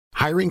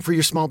Hiring for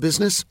your small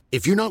business?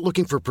 If you're not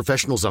looking for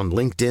professionals on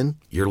LinkedIn,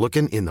 you're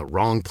looking in the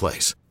wrong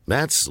place.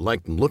 That's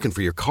like looking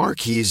for your car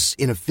keys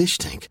in a fish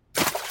tank.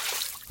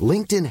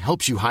 LinkedIn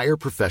helps you hire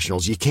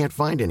professionals you can't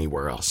find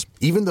anywhere else,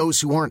 even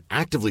those who aren't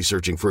actively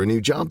searching for a new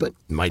job but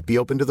might be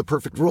open to the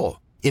perfect role.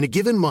 In a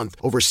given month,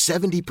 over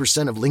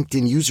 70% of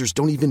LinkedIn users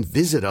don't even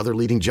visit other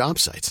leading job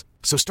sites.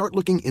 So start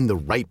looking in the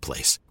right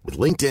place. With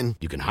LinkedIn,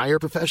 you can hire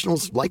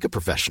professionals like a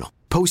professional.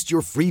 Post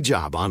your free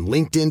job on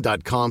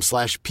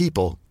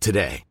linkedin.com/people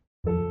today.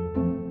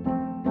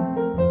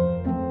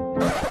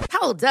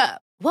 Hold up.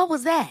 What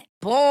was that?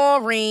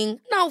 Boring.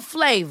 No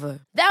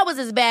flavor. That was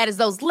as bad as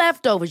those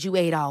leftovers you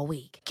ate all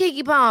week.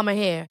 Keke Palmer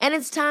here, and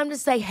it's time to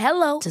say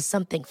hello to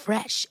something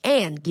fresh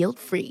and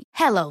guilt-free.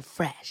 Hello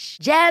Fresh.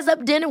 Jazz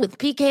up dinner with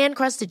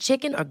pecan-crusted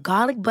chicken or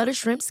garlic butter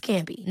shrimp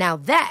scampi. Now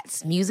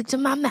that's music to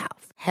my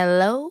mouth.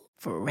 Hello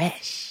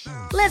Fresh.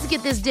 Let's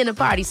get this dinner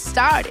party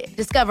started.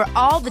 Discover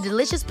all the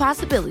delicious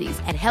possibilities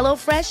at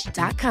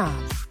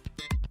hellofresh.com.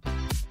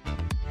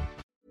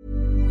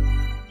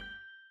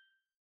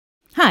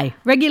 Hi,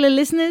 regular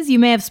listeners, you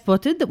may have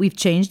spotted that we've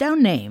changed our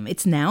name.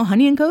 It's now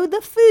Honey & Co.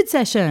 The Food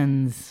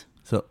Sessions.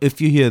 So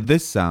if you hear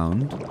this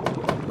sound,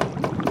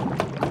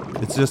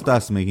 it's just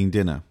us making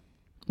dinner.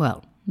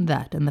 Well,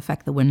 that and the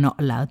fact that we're not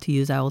allowed to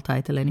use our old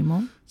title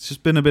anymore. It's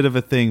just been a bit of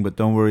a thing, but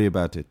don't worry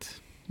about it.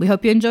 We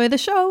hope you enjoy the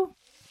show.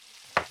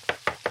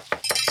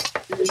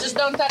 Just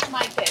don't touch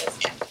my kids.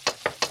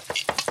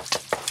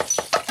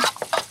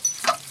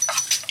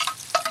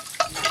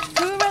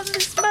 Who run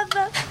this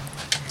mother?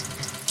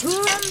 Who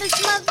run this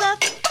mother?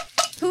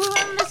 Who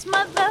run this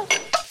mother?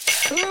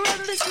 Who run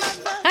this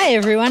mother? Hi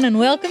everyone and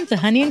welcome to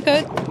Honey &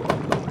 Co.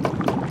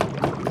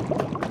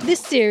 This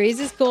series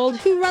is called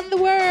Who Run the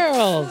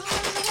World?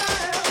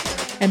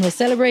 And we're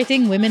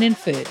celebrating women in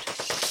food.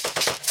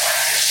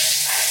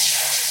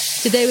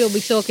 Today we'll be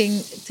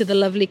talking to the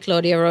lovely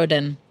Claudia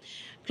Roden.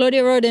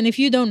 Claudia Roden, if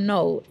you don't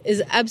know,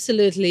 is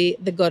absolutely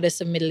the goddess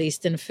of Middle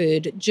Eastern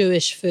food,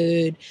 Jewish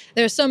food.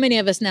 There are so many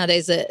of us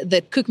nowadays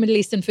that cook Middle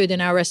Eastern food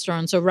in our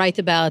restaurants or write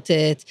about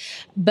it.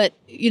 But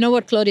you know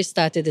what? Claudia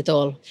started it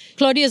all.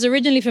 Claudia is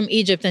originally from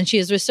Egypt and she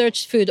has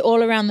researched food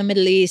all around the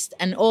Middle East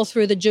and all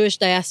through the Jewish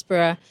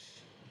diaspora.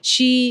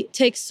 She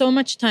takes so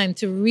much time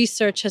to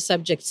research her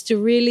subjects, to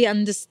really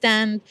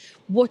understand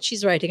what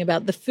she's writing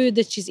about, the food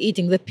that she's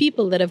eating, the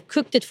people that have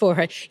cooked it for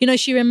her. You know,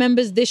 she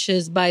remembers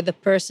dishes by the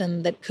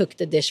person that cooked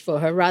the dish for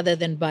her rather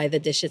than by the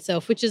dish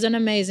itself, which is an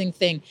amazing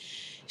thing.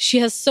 She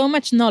has so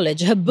much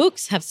knowledge. Her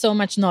books have so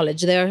much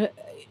knowledge. They're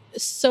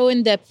so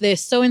in-depth. They're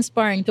so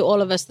inspiring to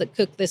all of us that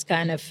cook this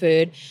kind of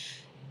food.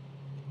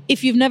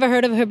 If you've never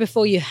heard of her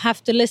before, you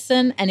have to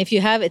listen. And if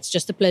you have, it's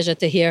just a pleasure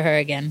to hear her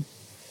again.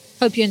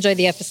 Hope you enjoy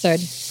the episode.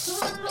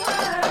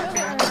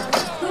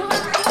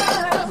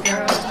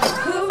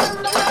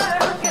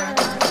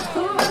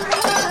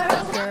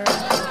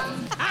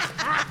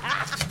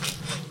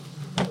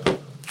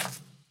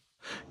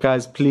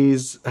 Guys,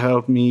 please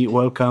help me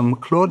welcome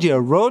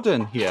Claudia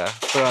Roden here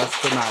for us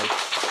tonight.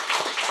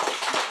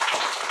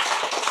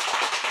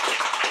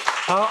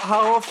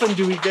 How often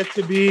do we get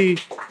to be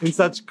in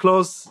such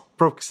close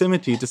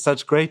proximity to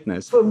such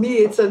greatness? For me,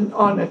 it's an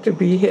honor to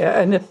be here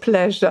and a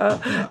pleasure.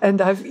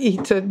 And I've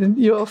eaten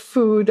your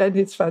food and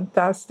it's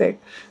fantastic.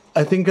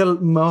 I think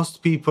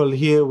most people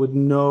here would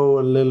know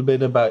a little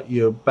bit about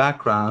your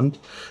background,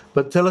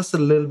 but tell us a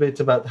little bit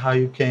about how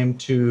you came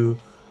to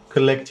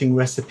collecting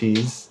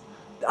recipes.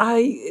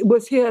 I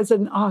was here as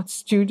an art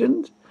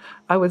student.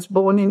 I was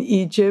born in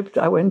Egypt.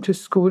 I went to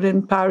school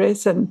in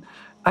Paris and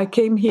I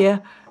came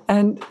here.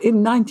 And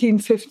in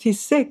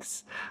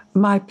 1956,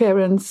 my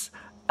parents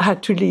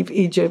had to leave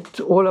Egypt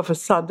all of a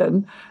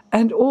sudden,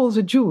 and all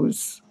the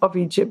Jews of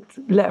Egypt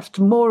left,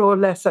 more or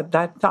less at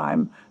that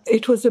time.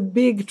 It was a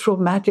big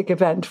traumatic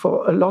event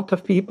for a lot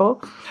of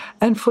people.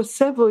 And for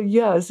several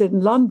years in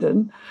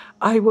London,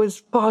 I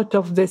was part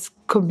of this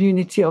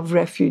community of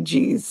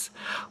refugees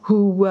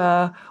who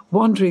were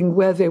wondering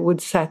where they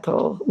would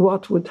settle,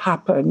 what would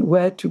happen,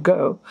 where to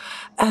go.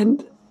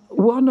 And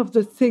one of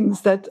the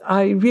things that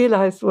I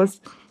realized was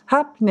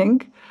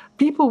happening,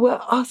 people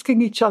were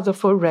asking each other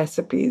for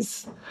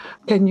recipes.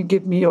 Can you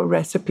give me your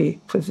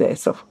recipe for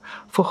this? Or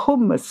for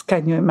hummus,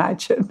 can you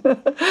imagine?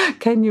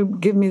 Can you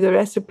give me the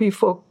recipe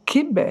for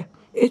kibbeh?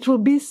 It will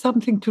be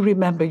something to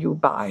remember you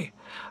by.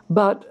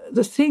 But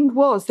the thing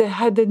was, there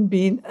hadn't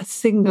been a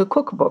single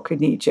cookbook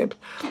in Egypt,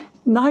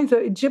 neither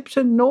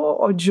Egyptian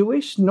or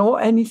Jewish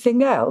nor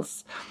anything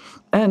else.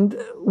 And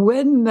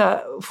when,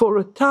 for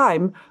a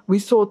time, we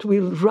thought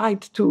we'll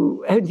write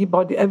to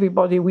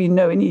everybody we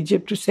know in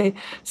Egypt to say,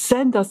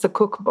 send us a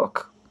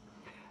cookbook.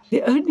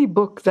 The only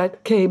book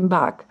that came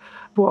back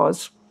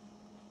was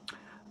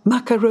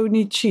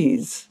macaroni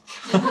cheese,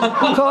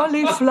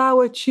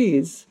 cauliflower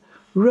cheese,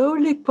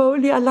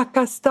 roly-poly alla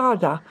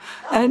castada.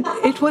 And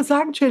it was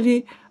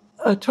actually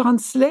a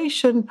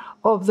translation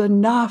of the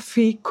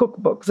NAFI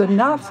cookbook. The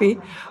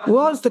NAFI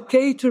was the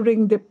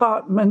catering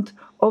department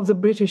of the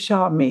British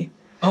Army.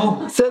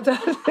 Oh. So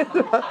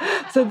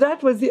that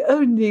was the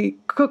only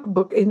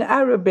cookbook in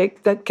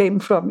Arabic that came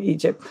from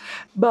Egypt.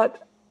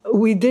 But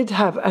we did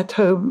have at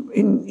home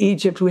in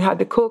Egypt, we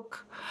had a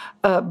cook,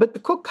 but the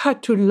cook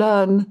had to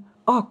learn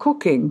our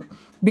cooking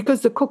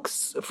because the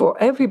cooks for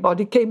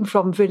everybody came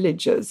from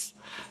villages.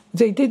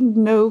 They didn't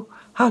know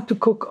how to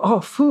cook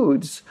our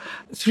foods.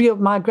 3 of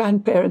my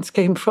grandparents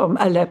came from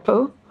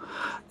Aleppo,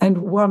 and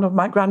one of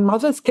my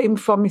grandmothers came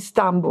from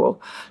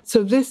Istanbul.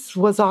 So this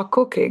was our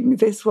cooking.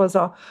 This was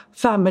our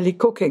family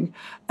cooking.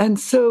 And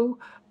so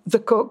the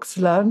cooks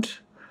learned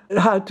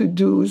how to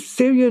do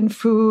Syrian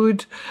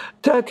food,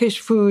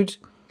 Turkish food,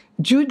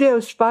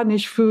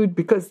 Judeo-Spanish food,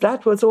 because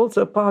that was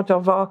also part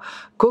of our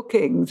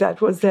cooking that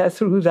was there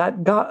through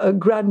that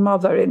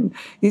grandmother in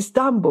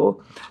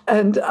Istanbul.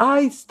 And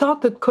I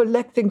started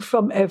collecting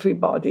from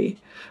everybody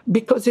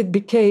because it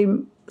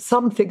became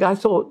something I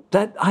thought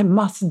that I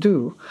must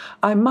do.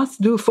 I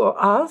must do for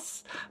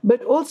us,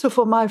 but also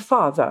for my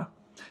father,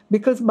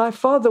 because my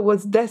father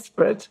was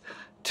desperate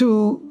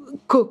to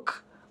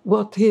cook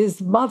what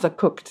his mother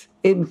cooked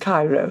in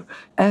Cairo.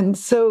 And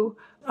so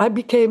I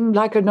became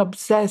like an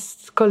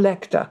obsessed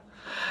collector.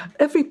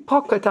 Every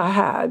pocket I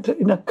had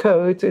in a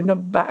coat, in a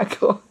bag,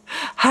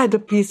 had a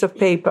piece of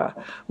paper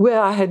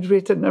where I had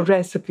written a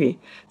recipe.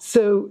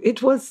 So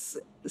it was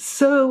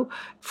so,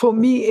 for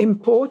me,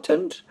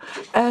 important.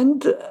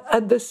 And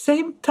at the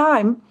same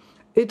time,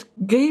 it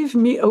gave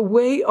me a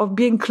way of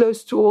being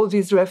close to all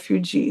these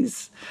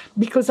refugees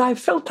because I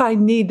felt I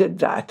needed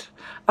that.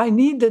 I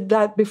needed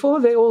that before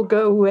they all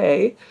go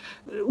away.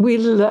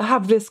 We'll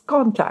have this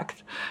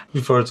contact.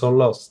 Before it's all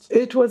lost.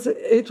 It was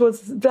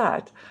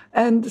that.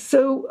 And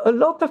so a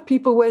lot of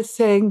people were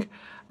saying,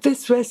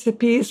 this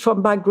recipe is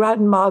from my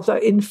grandmother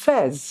in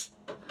Fez.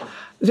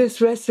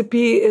 This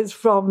recipe is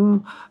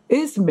from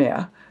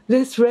Izmir.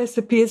 This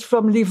recipe is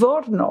from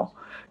Livorno.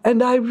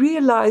 And I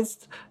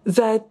realized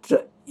that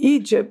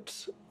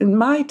Egypt, in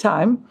my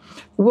time,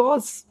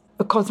 was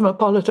a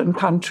cosmopolitan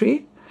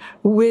country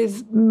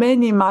with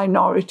many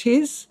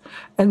minorities,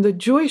 and the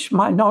Jewish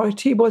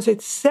minority was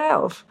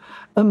itself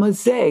a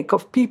mosaic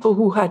of people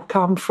who had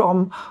come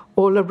from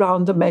all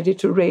around the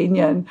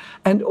Mediterranean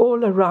and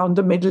all around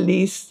the Middle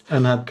East.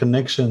 And had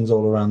connections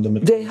all around the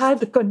Middle East. They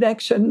had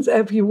connections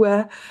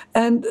everywhere,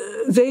 and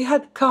they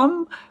had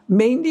come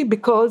mainly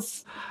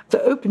because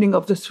the opening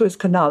of the Suez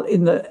Canal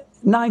in the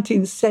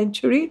 19th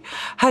century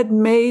had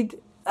made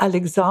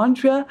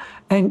Alexandria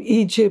and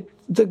Egypt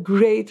the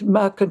great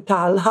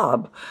mercantile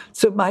hub.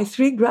 So my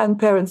 3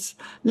 grandparents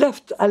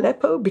left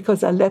Aleppo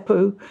because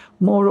Aleppo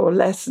more or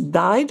less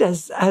died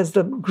as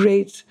the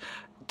great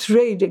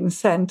trading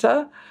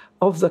center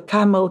of the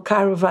camel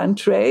caravan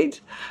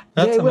trade.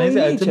 That's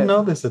amazing. I didn't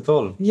know this at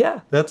all.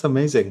 Yeah. That's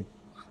amazing.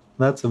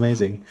 That's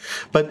amazing.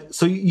 But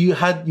so you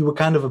were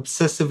kind of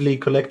obsessively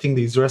collecting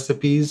these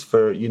recipes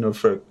for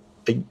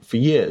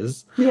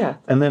years. Yeah.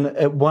 And then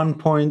at one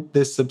point,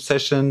 this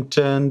obsession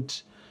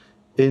turned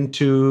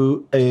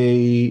into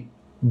a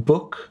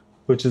book,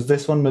 which is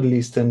this one, Middle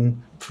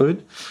Eastern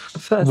Food,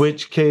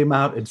 which came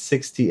out in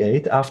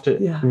 1968 after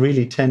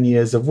really 10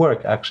 years of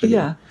work, actually.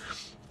 Yeah.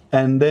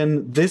 And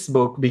then this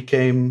book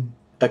became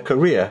a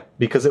career,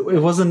 because it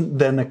wasn't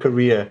then a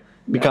career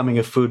becoming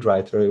a food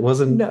writer. It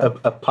wasn't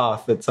a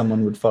path that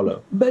someone would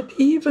follow. But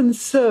even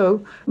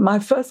so, my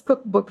first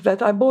cookbook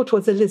that I bought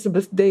was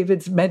Elizabeth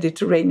David's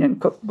Mediterranean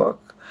cookbook.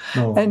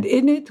 Oh. And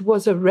in it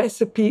was a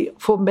recipe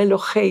for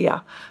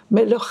melocheia.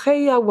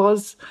 Melocheia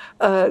was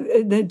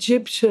an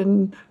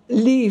Egyptian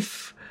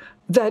leaf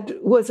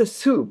that was a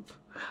soup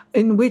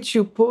in which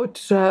you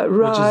put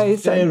rice. Which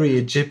is very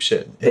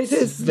Egyptian. It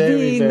is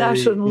the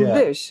national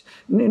dish.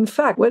 And in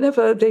fact,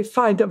 whenever they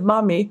find a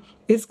mummy,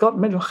 it's got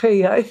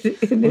melocheia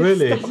in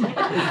its stomach.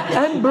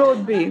 And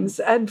broad beans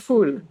and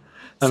ful.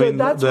 I mean,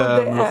 that's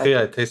what they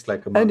add. Tastes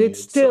like a mummy. And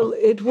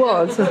it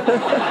was. Do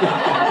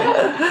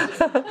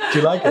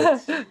you like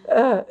it?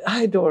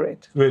 I adore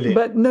it. Really?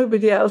 But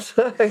nobody else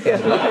likes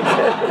it.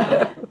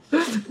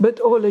 But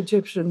all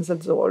Egyptians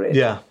adore it.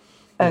 Yeah.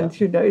 And,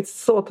 it's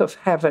sort of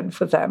heaven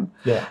for them.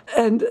 Yeah.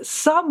 And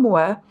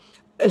somewhere,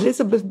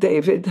 Elizabeth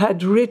David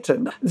had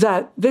written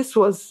that this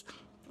was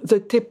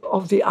the tip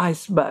of the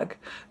iceberg,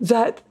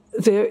 that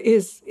there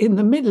is in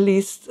the Middle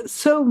East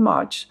so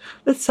much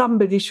that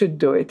somebody should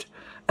do it.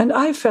 And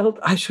I felt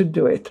I should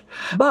do it.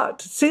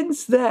 But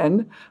since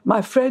then,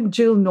 my friend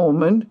Jill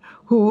Norman,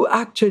 who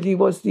actually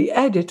was the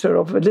editor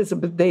of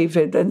Elizabeth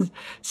David and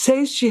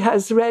says she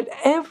has read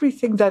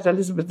everything that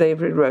Elizabeth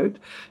David wrote,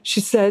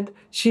 she said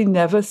she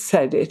never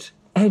said it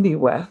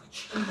anywhere.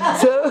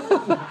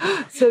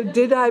 So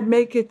did I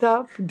make it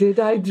up? Did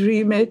I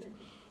dream it?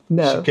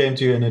 No. She came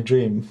to you in a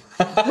dream.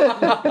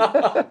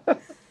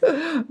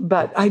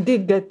 But I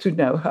did get to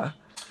know her.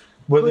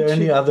 Were there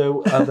any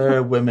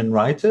other women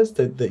writers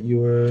that you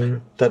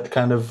were, that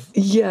kind of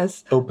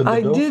opened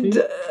the door? I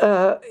did.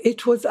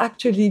 It was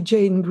actually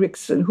Jane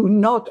Grigson who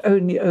not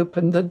only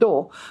opened the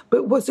door,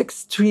 but was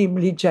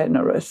extremely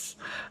generous.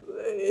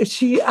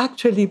 She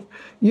actually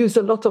used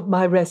a lot of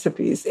my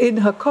recipes in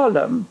her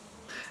column,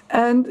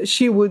 and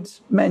she would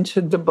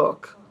mention the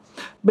book.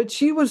 But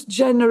she was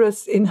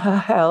generous in her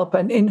help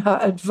and in her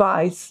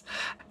advice,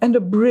 and a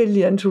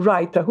brilliant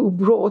writer who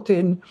brought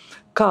in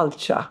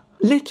culture,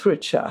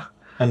 literature,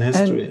 and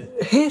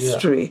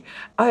history. Yeah.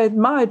 I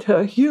admired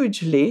her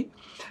hugely,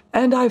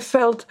 and I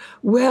felt,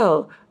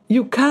 well,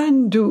 you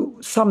can do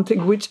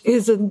something which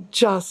isn't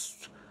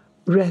just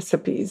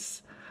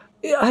recipes.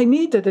 I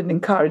needed an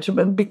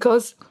encouragement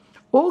because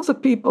all the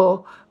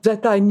people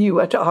that I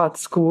knew at art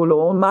school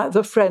or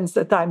the friends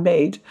that I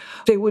made,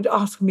 they would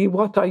ask me,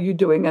 what are you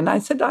doing? And I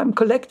said, I'm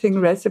collecting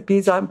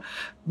recipes.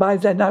 By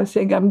then I was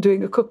saying, I'm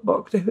doing a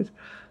cookbook. They would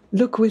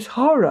look with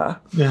horror.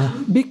 Yeah.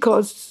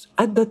 Because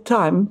at the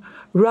time,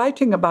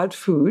 writing about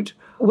food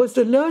was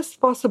the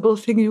lowest possible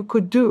thing you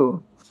could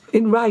do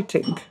in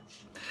writing.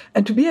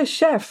 And to be a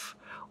chef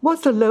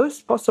was the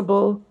lowest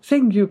possible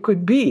thing you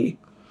could be,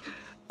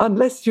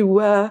 unless you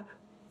were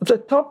the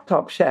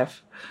top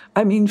chef.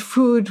 I mean,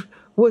 food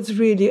was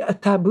really a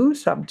taboo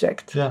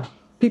subject. Yeah.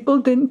 People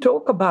didn't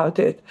talk about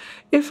it.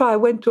 If I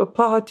went to a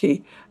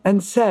party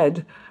and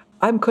said,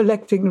 I'm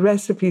collecting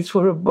recipes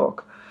for a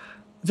book,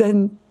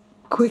 then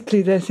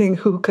quickly they think,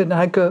 who can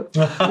I go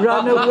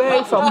run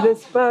away from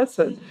this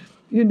person?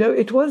 You know,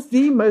 it was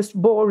the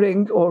most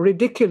boring or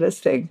ridiculous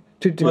thing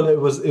to do. Well, it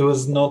was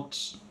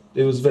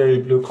very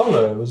blue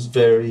collar. It was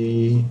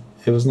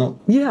not.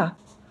 Yeah.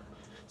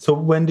 So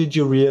when did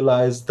you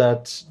realize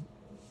that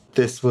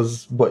this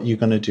was what you're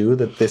going to do,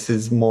 that this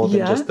is more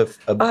than just a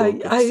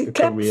book, I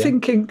kept career?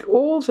 thinking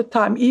all the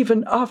time,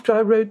 even after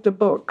I wrote the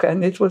book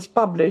and it was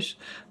published,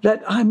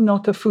 that I'm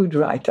not a food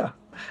writer.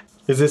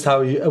 Is this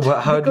how you,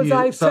 how do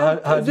you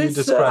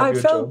describe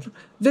your job?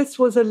 This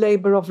was a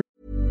labor of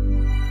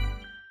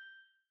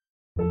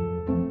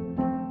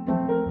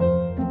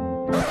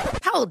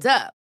Hold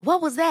up. What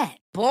was that?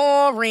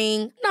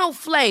 Boring. No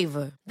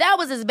flavor. That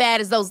was as bad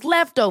as those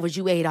leftovers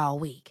you ate all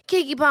week.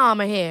 Keke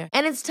Palmer here,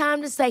 and it's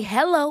time to say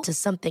hello to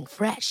something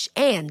fresh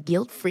and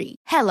guilt-free.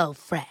 Hello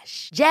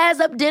Fresh. Jazz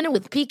up dinner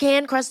with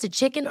pecan-crusted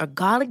chicken or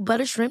garlic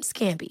butter shrimp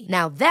scampi.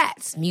 Now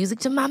that's music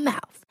to my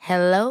mouth.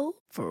 Hello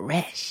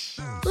Fresh.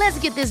 Let's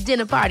get this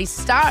dinner party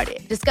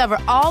started. Discover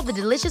all the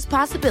delicious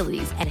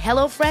possibilities at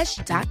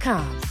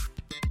hellofresh.com.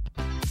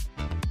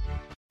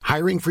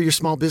 Hiring for your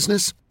small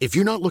business? If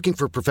you're not looking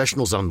for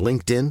professionals on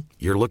LinkedIn,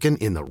 you're looking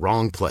in the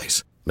wrong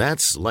place.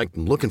 That's like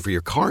looking for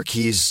your car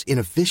keys in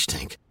a fish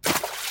tank.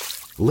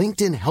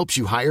 LinkedIn helps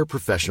you hire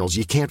professionals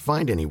you can't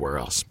find anywhere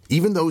else,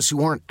 even those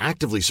who aren't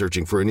actively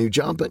searching for a new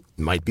job but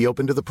might be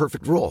open to the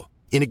perfect role.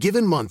 In a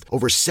given month,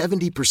 over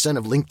 70%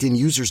 of LinkedIn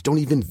users don't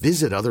even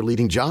visit other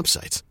leading job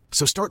sites.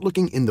 So start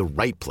looking in the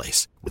right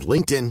place. With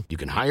LinkedIn, you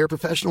can hire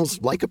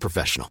professionals like a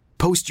professional.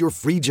 Post your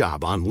free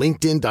job on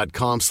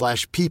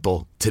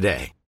linkedin.com/people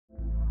today.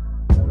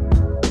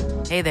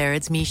 Hey there,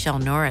 it's Michelle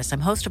Norris.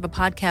 I'm host of a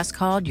podcast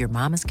called Your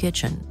Mama's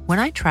Kitchen. When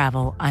I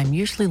travel, I'm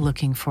usually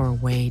looking for a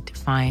way to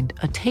find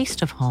a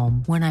taste of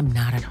home when I'm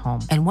not at home.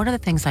 And one of the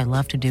things I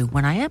love to do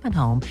when I am at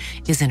home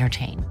is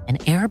entertain. And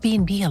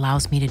Airbnb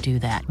allows me to do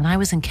that. When I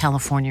was in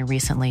California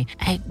recently,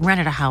 I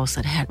rented a house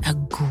that had a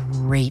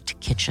great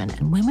kitchen.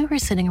 And when we were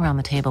sitting around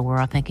the table, we're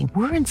all thinking,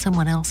 we're in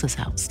someone else's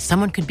house.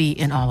 Someone could be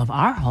in all of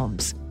our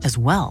homes as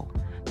well.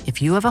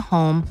 If you have a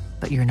home,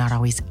 but you're not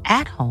always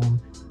at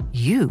home,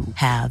 you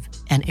have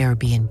an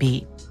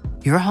Airbnb.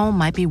 Your home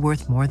might be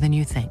worth more than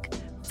you think.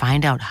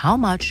 Find out how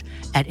much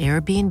at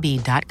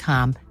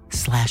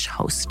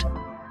airbnb.com/host.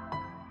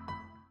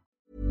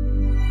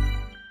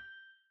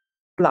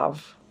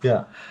 love.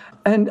 Yeah.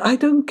 And I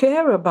don't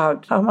care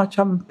about how much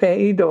I'm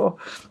paid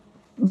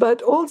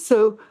but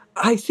also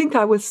I think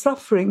I was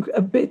suffering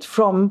a bit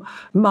from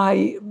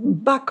my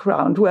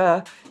background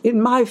where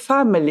in my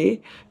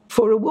family,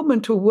 for a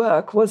woman to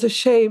work was a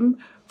shame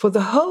for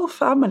the whole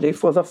family,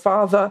 for the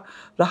father,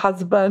 the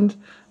husband,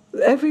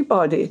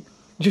 everybody.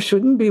 You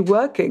shouldn't be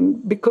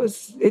working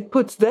because it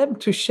puts them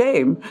to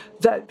shame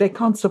that they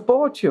can't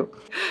support you.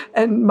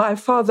 And my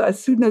father, as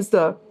soon as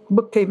the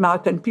book came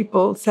out and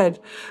people said,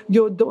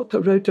 your daughter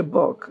wrote a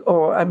book,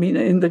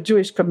 in the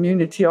Jewish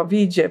community of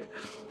Egypt,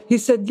 he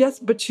said, yes,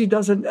 but she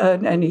doesn't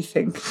earn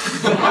anything.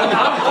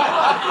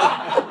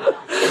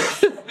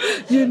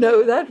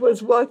 That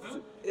was what...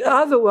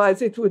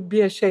 Otherwise, it would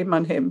be a shame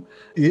on him.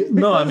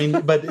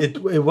 But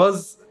it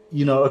was,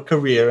 a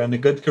career and a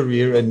good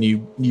career, and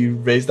you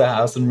raised the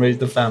house and raised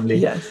the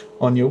family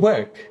on your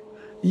work.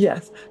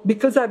 Yes,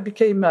 because I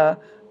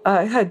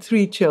had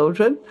 3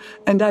 children,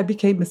 and I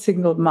became a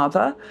single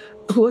mother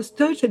who was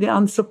totally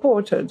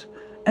unsupported,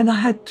 and I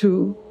had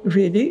to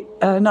really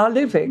earn our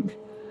living.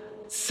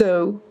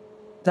 So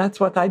that's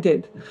what I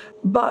did.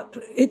 But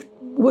it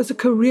was a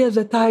career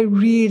that I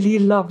really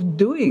loved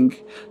doing,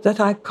 that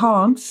I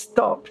can't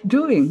stop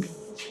doing.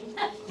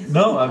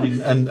 No,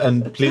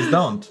 and please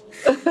don't.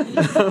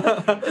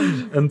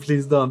 And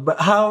please don't. But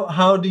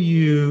how do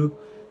you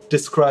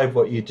describe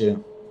what you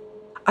do?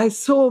 I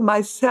saw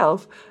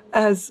myself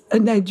as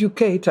an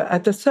educator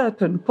at a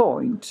certain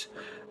point.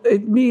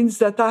 It means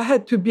that I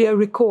had to be a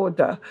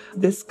recorder,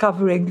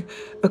 discovering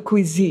a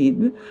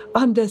cuisine,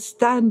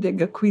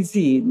 understanding a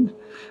cuisine,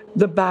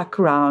 the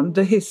background,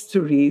 the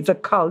history, the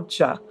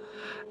culture,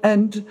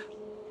 And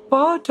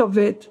part of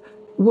it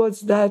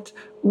was that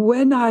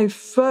when I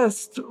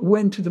first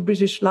went to the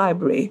British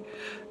Library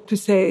to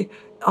say,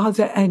 are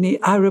there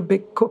any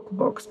Arabic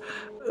cookbooks?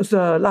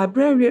 The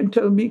librarian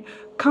told me,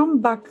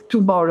 come back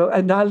tomorrow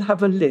and I'll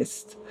have a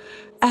list.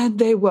 And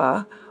they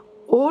were,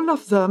 all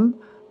of them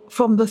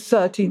from the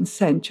 13th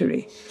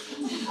century.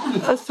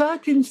 A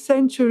 13th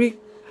century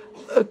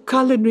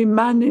culinary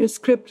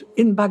manuscript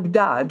in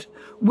Baghdad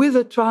with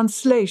a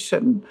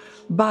translation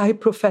by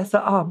Professor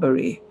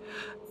Arbery.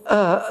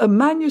 A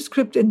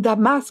manuscript in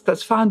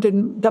Damascus, found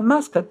in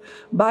Damascus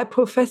by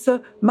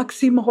Professor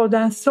Maxime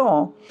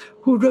Rodinson,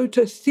 who wrote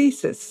a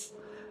thesis.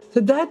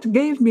 So that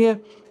gave me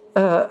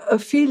a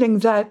feeling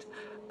that,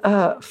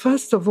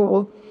 first of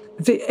all,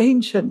 the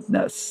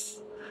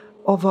ancientness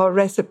of our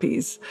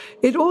recipes.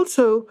 It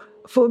also,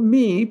 for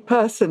me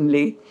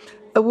personally,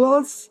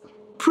 was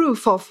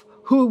proof of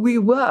who we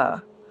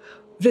were.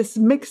 This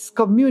mixed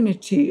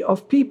community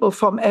of people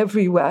from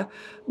everywhere.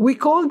 We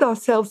called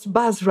ourselves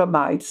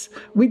Basramites.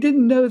 We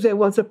didn't know there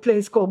was a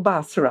place called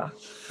Basra,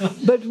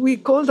 but we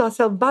called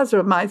ourselves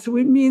Basramites,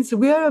 which means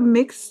we're a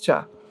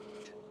mixture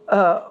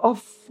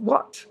of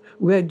what?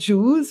 We're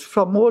Jews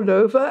from all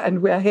over,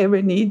 and we're here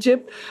in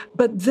Egypt.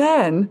 But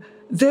then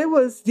there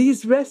was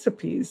these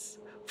recipes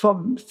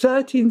from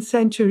 13th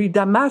century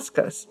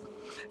Damascus,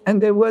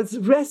 and there was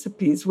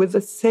recipes with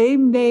the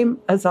same name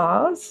as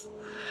ours,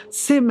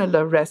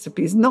 similar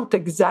recipes, not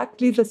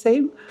exactly the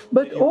same,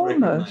 but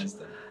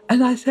almost.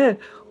 And I said,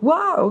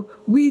 wow,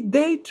 we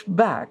date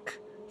back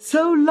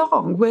so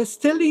long. We're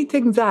still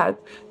eating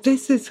that.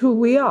 This is who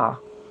we are.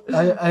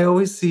 I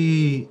always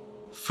see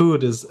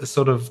food as a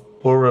sort of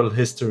oral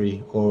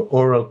history or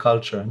oral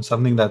culture, and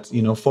something that's,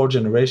 4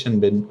 generations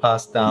been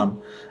passed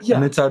down. Yeah.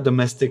 And it's our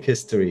domestic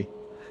history.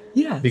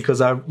 Yes.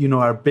 Because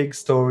our big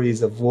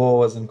stories of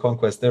wars and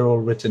conquest, they're all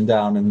written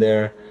down,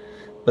 and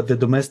but the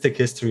domestic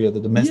history or the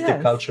domestic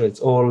culture,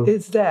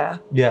 it's there.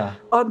 Yeah.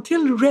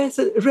 Until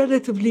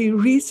relatively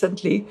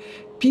recently,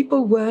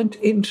 people weren't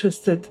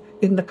interested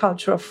in the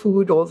culture of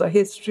food or the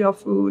history of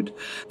food.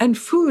 And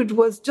food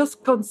was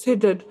just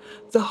considered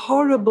the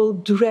horrible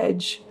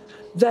dredge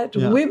that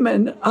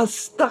women are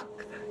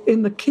stuck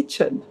in the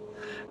kitchen.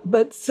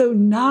 But so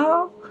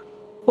now,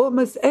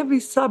 almost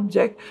every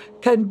subject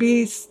can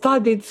be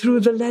studied through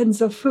the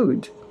lens of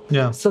food.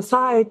 Yeah.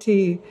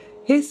 Society,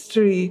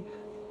 history,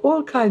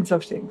 all kinds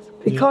of things.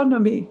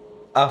 Economy.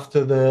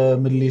 After the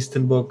Middle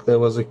Eastern book, there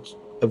was an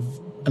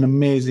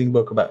amazing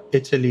book about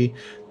Italy.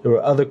 There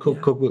were other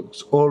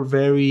cookbooks, all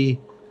very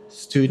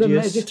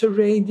studious. The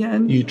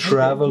Mediterranean. You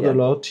traveled a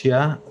lot,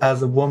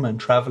 as a woman,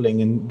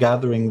 traveling and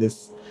gathering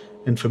this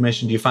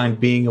information. Do you find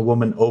being a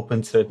woman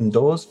opened certain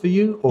doors for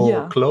you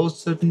or closed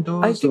certain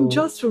doors? I think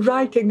just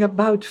writing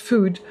about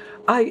food,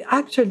 I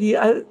actually,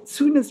 as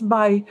soon as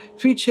my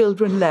 3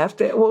 children left,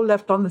 they all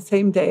left on the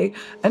same day,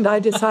 and I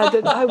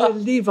decided I will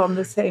leave on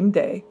the same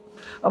day.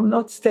 I'm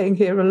not staying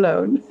here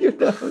alone,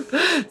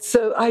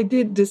 So I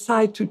did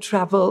decide to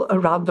travel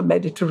around the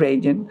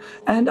Mediterranean,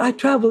 and I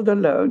traveled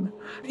alone.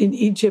 In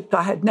Egypt,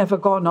 I had never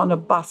gone on a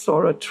bus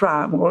or a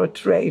tram or a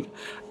train,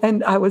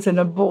 and I was in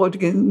a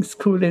boarding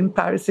school in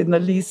Paris in the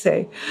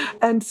Lycée.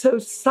 And so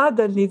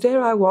suddenly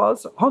there I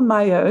was on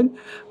my own,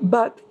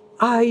 but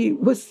I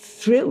was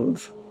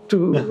thrilled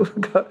to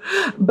go.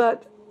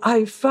 But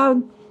I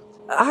found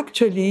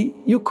actually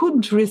you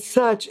couldn't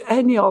research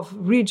any of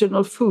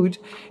regional food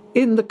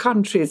in the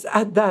countries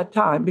at that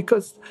time,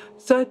 because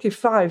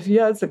 35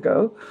 years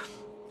ago,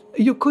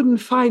 you couldn't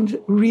find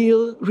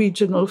real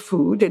regional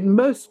food in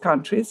most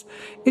countries.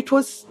 It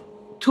was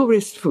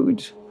tourist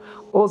food,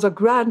 or the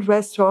grand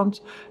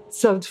restaurants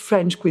served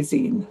French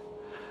cuisine.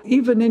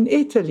 Even in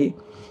Italy,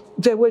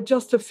 there were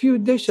just a few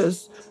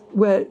dishes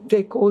where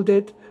they called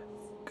it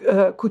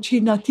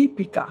cucina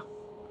tipica.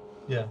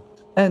 Yeah.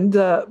 And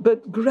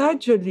but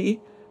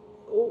gradually,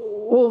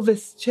 all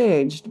this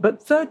changed.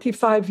 But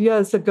 35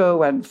 years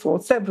ago, and for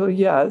several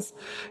years,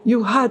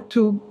 you had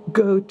to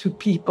go to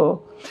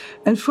people.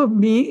 And for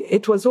me,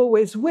 it was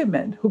always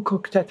women who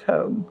cooked at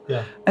home.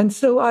 Yeah. And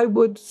so I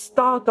would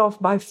start off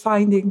by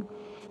finding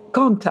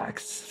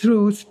contacts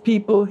through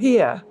people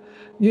here,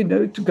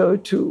 to go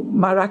to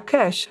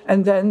Marrakesh.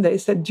 And then they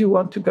said, do you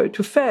want to go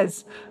to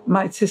Fez?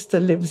 My sister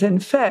lives in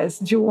Fez.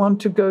 Do you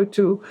want to go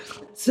to...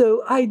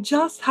 So I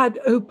just had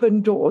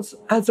open doors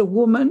as a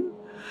woman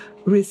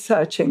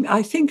researching.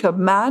 I think a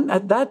man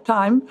at that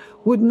time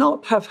would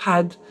not have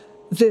had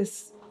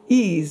this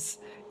ease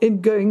in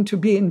going to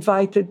be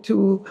invited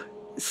to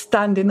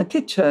stand in the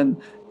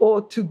kitchen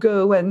or to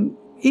go and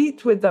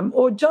eat with them,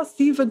 or just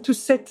even to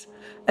sit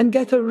and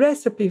get a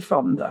recipe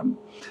from them.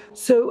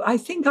 So I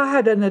think I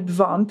had an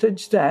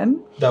advantage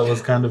then. That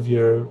was kind of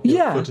your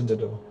foot in the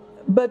door.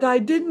 But I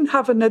didn't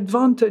have an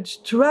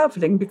advantage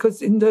traveling,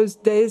 because in those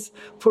days,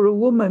 for a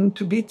woman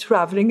to be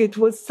traveling, it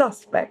was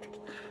suspect.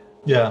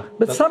 Yeah.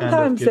 But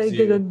sometimes they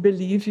didn't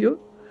believe you.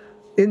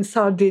 In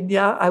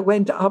Sardinia, I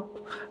went up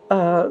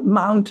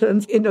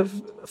mountains in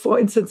for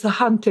instance, a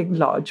hunting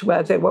lodge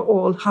where they were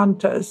all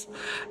hunters.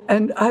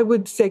 And I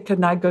would say,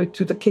 can I go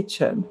to the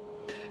kitchen?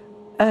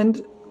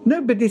 And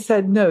nobody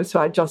said no, so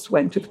I just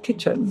went to the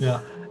kitchen.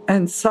 Yeah.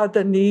 And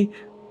suddenly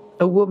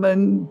a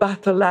woman,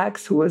 battle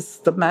axe, who was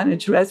the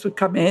manageress, would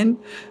come in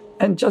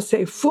and just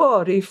say,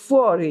 fuori,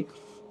 fuori.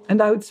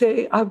 And I would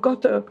say, I've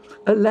got a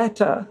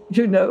letter,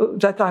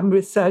 that I'm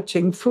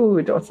researching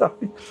food or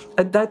something.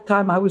 At that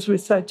time, I was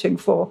researching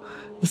for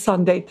the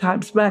Sunday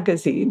Times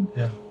magazine.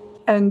 Yeah.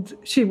 And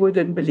she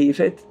wouldn't believe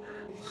it.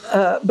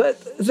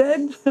 But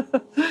then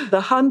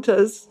the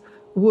hunters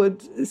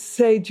would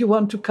say, do you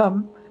want to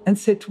come and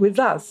sit with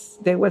us?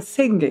 They were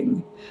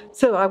singing.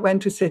 So I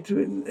went to sit.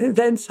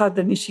 Then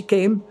suddenly she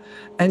came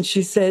and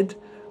she said,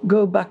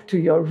 go back to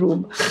your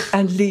room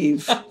and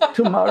leave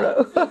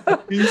tomorrow.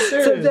 Are you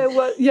serious? So there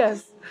was,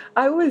 yes.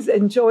 I always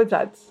enjoyed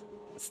that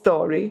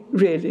story,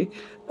 really.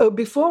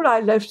 Before I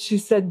left, she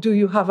said, do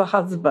you have a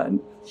husband?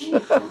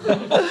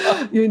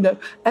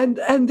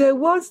 And there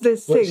was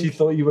this thing. She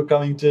thought you were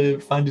coming to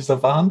find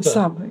yourself a hunter.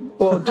 Something,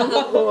 or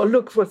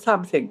look for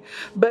something.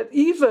 But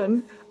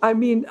even,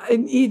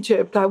 in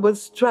Egypt, I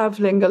was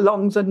traveling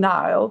along the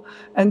Nile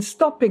and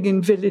stopping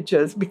in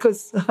villages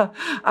because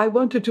I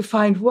wanted to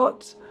find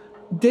what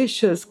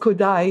dishes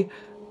could I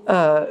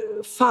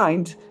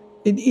find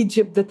in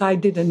Egypt that I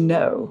didn't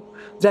know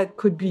that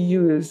could be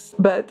used.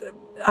 But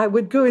I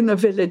would go in a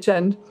village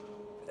and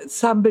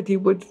somebody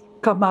would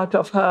come out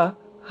of her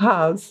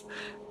house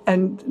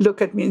and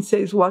look at me and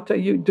says, what are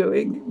you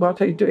doing?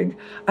 What are you doing?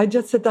 I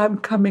just said, I'm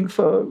coming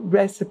for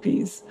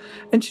recipes.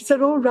 And she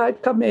said, all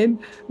right, come in.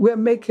 We're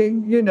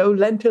making,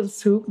 lentil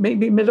soup,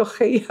 maybe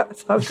melochia.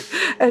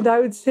 And I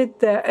would sit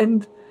there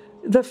and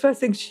the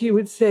first thing she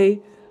would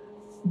say,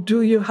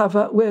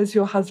 where's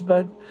your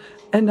husband?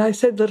 And I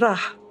said, Rah.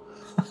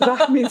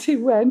 Rah means he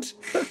went.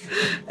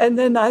 And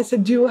then I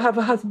said, do you have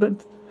a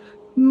husband?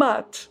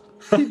 Mat.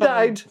 He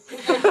died.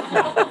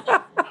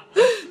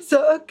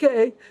 So,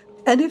 okay.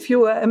 And if you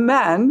were a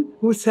man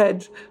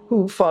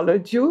who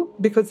followed you,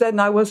 because then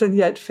I wasn't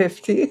yet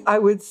 50, I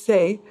would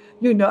say,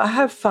 I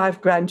have 4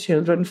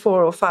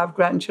 or 5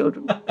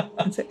 grandchildren.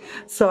 I'd say,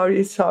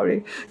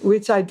 sorry,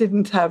 which I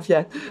didn't have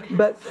yet.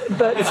 But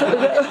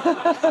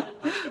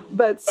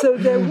so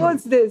there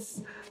was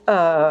this...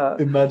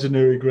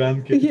 imaginary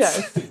grandkids.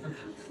 Yes.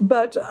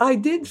 But I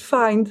did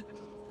find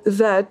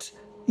that,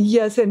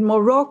 yes, in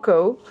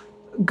Morocco,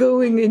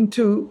 going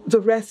into the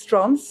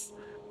restaurants,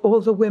 all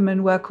the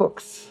women were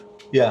cooks.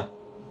 Yeah,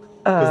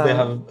 because they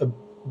have a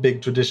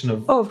big tradition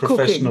of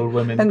professional cooking.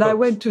 Women. And cooks. I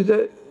went to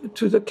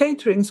the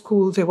catering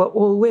school. They were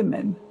all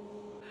women.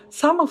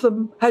 Some of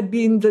them had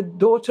been the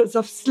daughters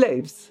of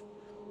slaves,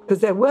 because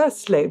there were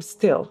slaves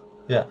still.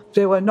 Yeah,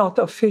 they were not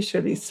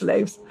officially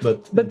slaves,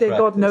 but they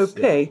got no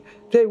pay. Yeah.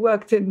 They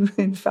worked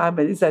in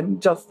families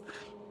and just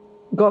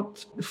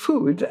got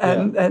food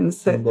and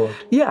said,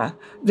 yeah,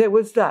 there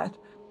was that.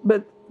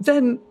 But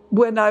then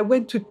when I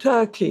went to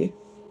Turkey,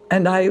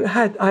 and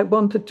I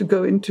wanted to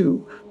go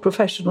into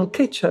professional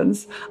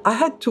kitchens, I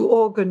had to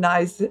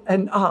organize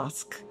and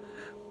ask.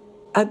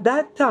 At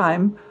that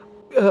time,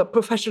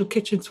 professional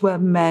kitchens were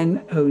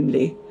men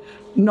only,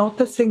 not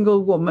a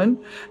single woman.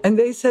 And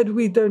they said,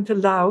 we don't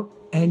allow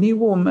any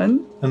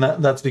woman. And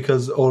that's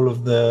because all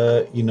of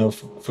the,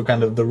 for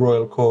kind of the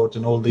royal court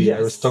and all the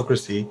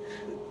aristocracy,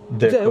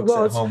 their cooks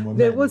at home were men.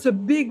 There was a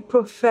big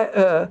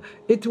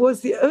it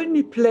was the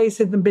only place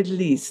in the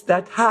Middle East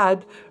that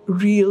had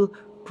real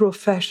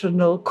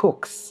professional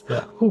cooks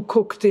who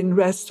cooked in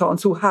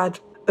restaurants, who had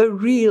a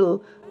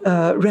real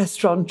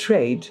restaurant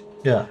trade.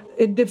 Yeah.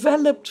 It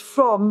developed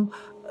from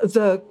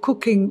the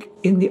cooking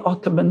in the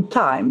Ottoman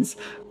times.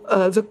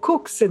 The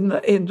cooks in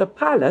the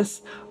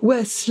palace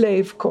were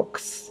slave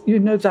cooks. You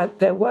know that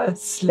there were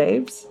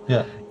slaves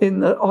in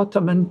the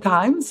Ottoman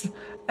times,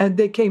 and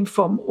they came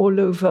from all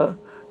over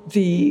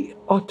the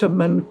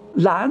Ottoman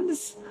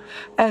lands.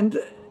 And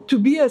to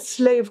be a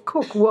slave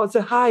cook was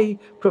a high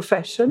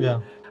profession. Yeah.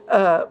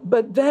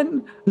 But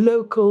then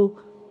local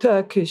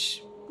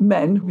Turkish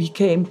men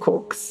became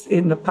cooks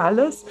in the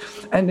palace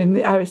and in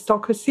the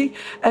aristocracy,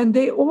 and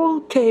they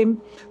all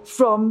came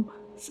from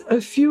a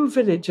few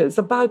villages,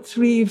 about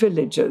 3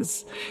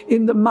 villages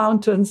in the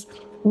mountains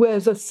where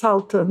the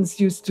sultans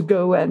used to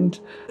go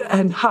and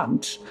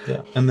hunt.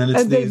 Yeah, and then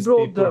it's these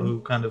people who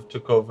kind of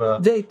took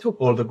over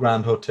all the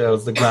grand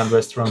hotels, the grand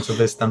restaurants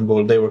of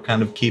Istanbul. They were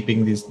kind of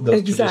keeping those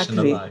traditions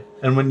alive.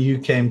 And when you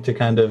came to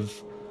kind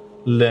of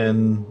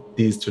learn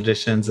these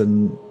traditions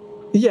and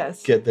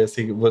get their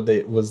secret,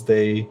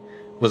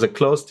 was it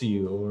close to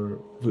you, or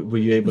were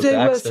you able to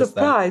access that? They were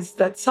surprised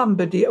that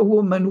a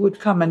woman would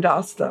come and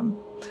ask them.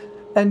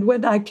 And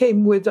when I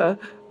came with a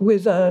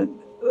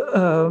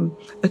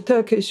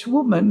Turkish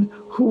woman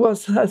who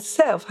was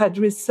herself had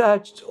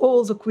researched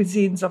all the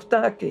cuisines of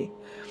Turkey,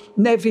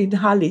 Nevin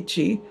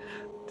Halici,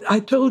 I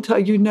told her,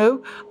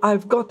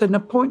 I've got an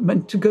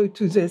appointment to go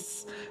to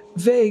this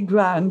very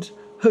grand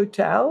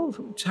hotel,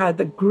 which had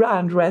a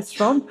grand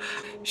restaurant.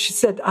 She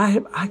said,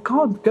 I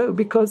can't go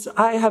because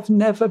I have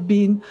never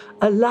been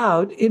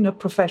allowed in a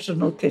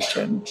professional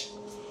kitchen.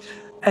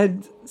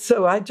 And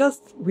so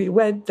we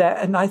went there,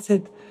 and I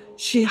said,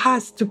 she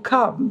has to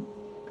come.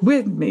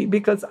 with me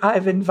because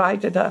I've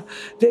invited her.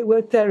 They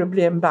were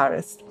terribly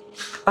embarrassed.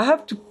 I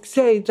have to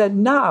say that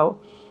now,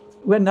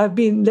 when I've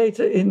been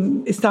later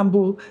in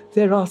Istanbul,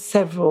 there are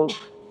several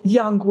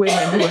young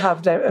women who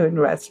have their own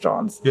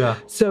restaurants. Yeah.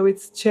 So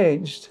it's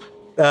changed.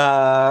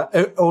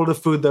 All the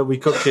food that we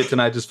cooked here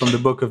tonight is from the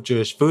Book of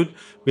Jewish Food.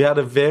 We had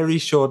a very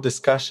short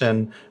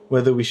discussion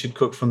whether we should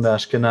cook from the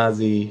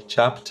Ashkenazi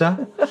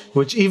chapter,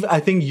 which I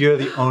think you're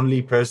the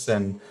only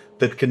person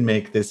that can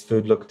make this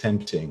food look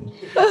tempting.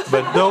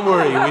 But don't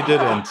worry, we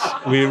didn't.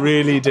 We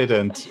really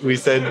didn't. We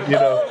said,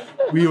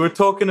 we were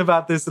talking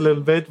about this a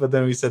little bit, but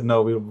then we said,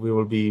 no, we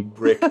will be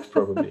bricked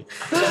probably.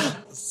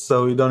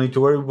 So you don't need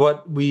to worry.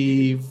 What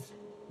we've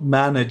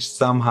managed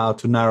somehow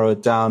to narrow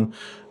it down,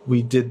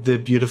 we did the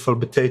beautiful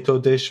potato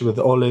dish with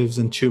olives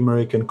and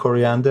turmeric and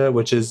coriander,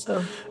 which is,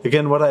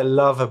 again, what I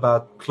love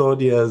about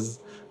Claudia's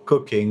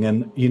cooking.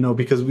 And,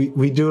 because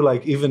we do,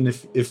 like, even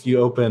if you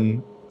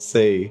open,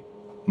 say,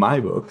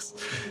 my books,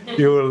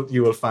 you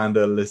will find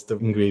a list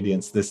of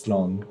ingredients this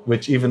long,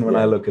 which even when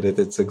I look at it,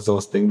 it's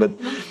exhausting. But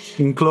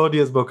in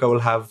Claudia's book, I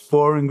will have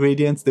 4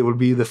 ingredients. They will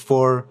be the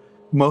 4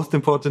 most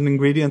important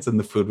ingredients, and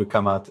the food will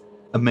come out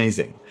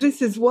amazing. This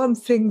is one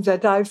thing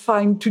that I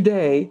find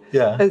today,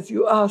 as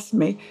you asked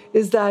me,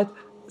 is that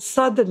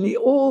suddenly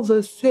all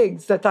the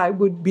things that I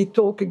would be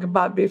talking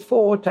about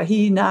before,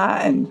 tahina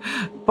and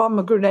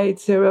pomegranate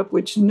syrup,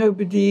 which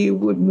nobody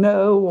would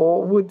know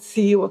or would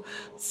see, or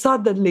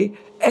suddenly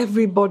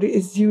everybody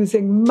is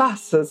using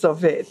masses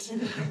of it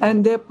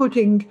and they're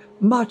putting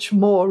much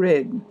more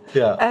in.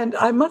 Yeah. And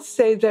I must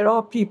say there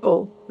are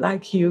people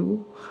like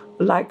you,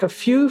 like a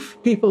few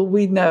people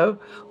we know,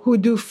 who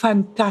do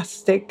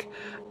fantastic,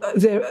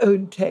 their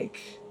own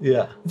take.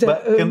 Yeah.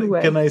 Their own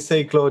way. Can I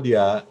say,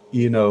 Claudia,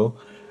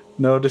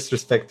 no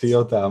disrespect to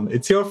Yotam,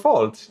 it's your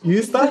fault.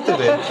 You started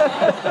it.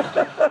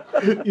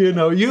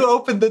 You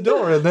opened the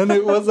door and then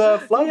it was a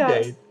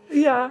floodgate.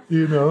 Yeah.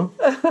 You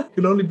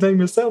can only blame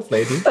yourself,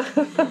 lady.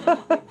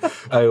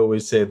 I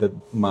always say that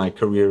my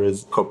career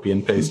is copy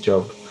and paste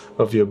job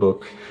of your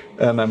book,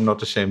 and I'm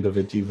not ashamed of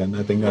it even.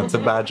 I think that's a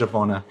badge of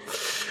honor.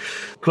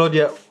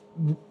 Claudia,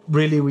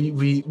 really,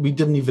 we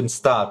didn't even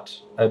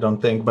start, I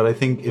don't think, but I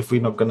think if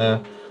we're not going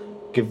to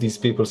give these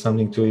people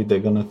something to eat, they're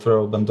going to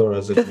throw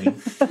bandoras at me.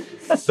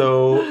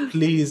 So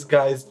please,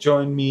 guys,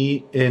 join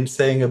me in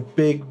saying a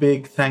big,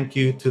 big thank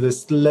you to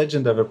this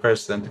legend of a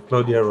person, to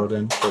Claudia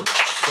Roden.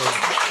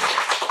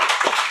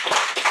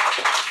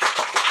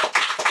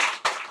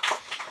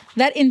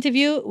 That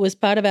interview was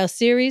part of our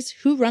series,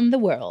 Who Run the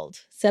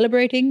World?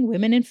 Celebrating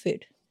Women in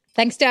Food.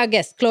 Thanks to our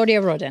guest,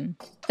 Claudia Roden.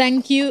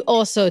 Thank you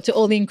also to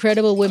all the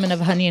incredible women of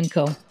Honey &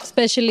 Co.,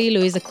 especially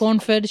Louisa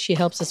Cornford, she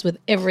helps us with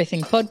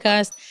Everything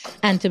Podcast,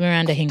 and to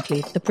Miranda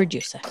Hinckley, the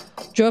producer.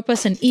 Drop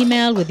us an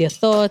email with your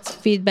thoughts,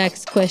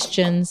 feedbacks,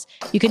 questions.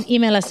 You can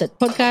email us at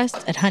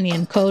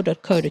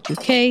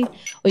podcast@honeyandco.co.uk,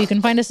 or you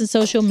can find us on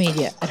social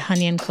media at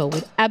Honey & Co.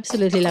 We'd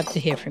absolutely love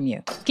to hear from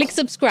you. Click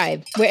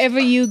subscribe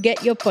wherever you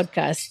get your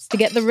podcasts to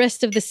get the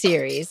rest of the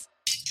series.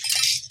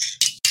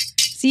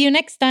 See you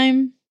next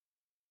time.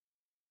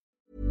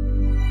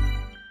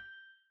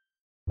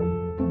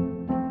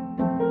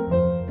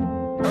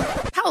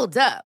 Hold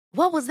up.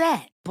 What was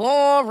that?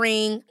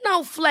 Boring.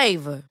 No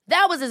flavor.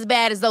 That was as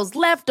bad as those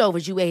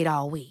leftovers you ate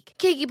all week.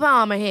 Keke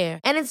Palmer here,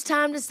 and it's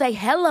time to say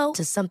hello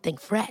to something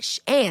fresh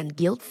and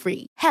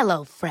guilt-free.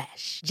 Hello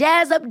Fresh.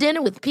 Jazz up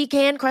dinner with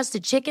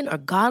pecan-crusted chicken or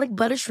garlic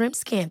butter shrimp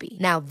scampi.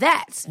 Now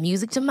that's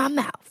music to my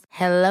mouth.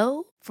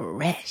 Hello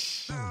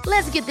Fresh.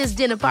 Let's get this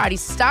dinner party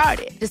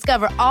started.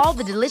 Discover all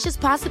the delicious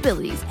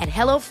possibilities at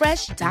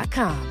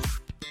HelloFresh.com.